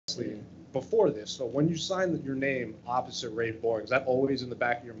before this. So when you signed your name opposite Ray Borg, is that always in the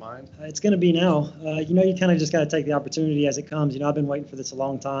back of your mind? It's going to be now. You kind of just got to take the opportunity as it comes. I've been waiting for this a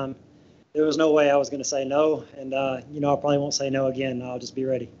long time. There was no way I was going to say no, and I probably won't say no again. I'll just be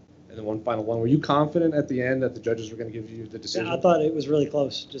ready. And then one final one. Were you confident at the end that the judges were going to give you the decision? Yeah, I thought it was really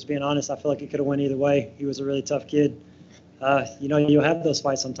close. Just being honest, I feel like it could have went either way. He was a really tough kid. You'll have those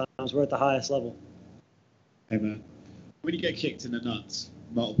fights sometimes. We're at the highest level. Hey, man. When you get kicked in the nuts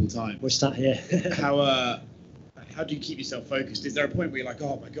multiple times, which time? Yeah. how do you keep yourself focused? Is there a point where you're like,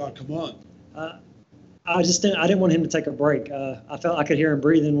 oh my God, come on? I didn't want him to take a break. I felt I could hear him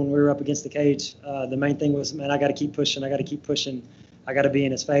breathing when we were up against the cage. The main thing was, man, I got to keep pushing. I got to keep pushing. I got to be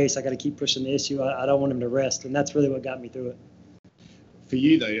in his face. I got to keep pushing the issue. I don't want him to rest, and that's really what got me through it. For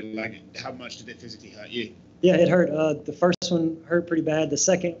you though, like, how much did it physically hurt you? Yeah, it hurt. The first one hurt pretty bad. The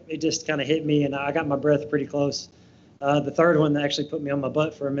second, it just kind of hit me, and I got my breath pretty close. The third one actually put me on my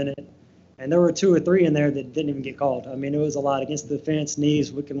butt for a minute. And there were 2 or 3 in there that didn't even get called. I mean, it was a lot against the fence,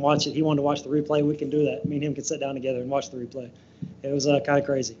 knees. We can watch it. He wanted to watch the replay. We can do that. Me and him can sit down together and watch the replay. It was kind of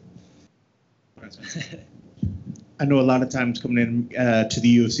crazy. I know a lot of times coming in to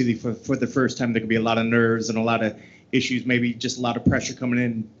the UFC for the first time, there could be a lot of nerves and a lot of issues, maybe just a lot of pressure coming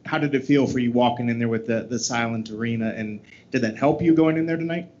in. How did it feel for you walking in there with the silent arena? And did that help you going in there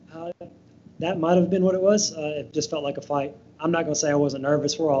tonight? That might have been what it was. It just felt like a fight. I'm not going to say I wasn't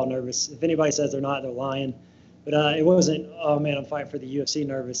nervous. We're all nervous. If anybody says they're not, they're lying. But it wasn't, oh, man, I'm fighting for the UFC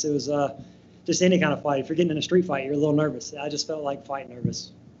nervous. It was just any kind of fight. If you're getting in a street fight, you're a little nervous. I just felt like fight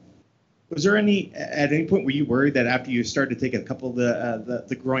nervous. Was there at any point were you worried that after you started to take a couple of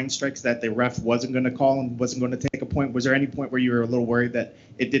the groin strikes that the ref wasn't going to call and wasn't going to take a point? Was there any point where you were a little worried that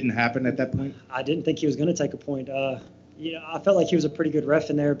it didn't happen at that point? I didn't think he was going to take a point. I felt like he was a pretty good ref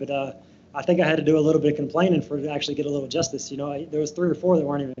in there, but I think I had to do a little bit of complaining to actually get a little justice. There was 3 or 4 that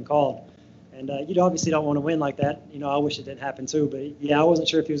weren't even called. And you obviously don't want to win like that. I wish it didn't happen too. But, yeah, I wasn't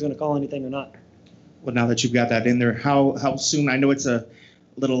sure if he was going to call anything or not. Well, now that you've got that in there, how soon? I know it's a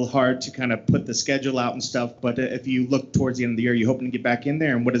little hard to kind of put the schedule out and stuff, but if you look towards the end of the year, are you hoping to get back in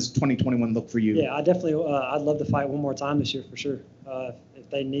there? And what does 2021 look for you? Yeah, I definitely I'd love to fight one more time this year for sure. If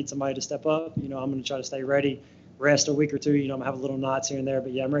they need somebody to step up, I'm going to try to stay ready, rest a week or two. I'm going to have a little knots here and there.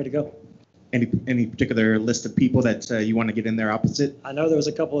 But, yeah, I'm ready to go. Any particular list of people that you want to get in there opposite? I know there was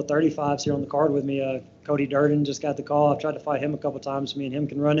a couple of 35s here on the card with me. Cody Durden just got the call. I've tried to fight him a couple of times. Me and him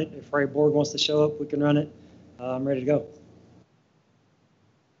can run it. If Ray Borg wants to show up, we can run it. I'm ready to go.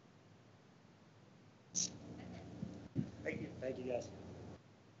 Thank you. Thank you, guys.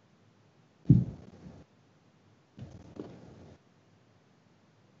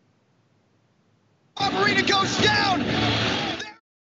 Arena goes down.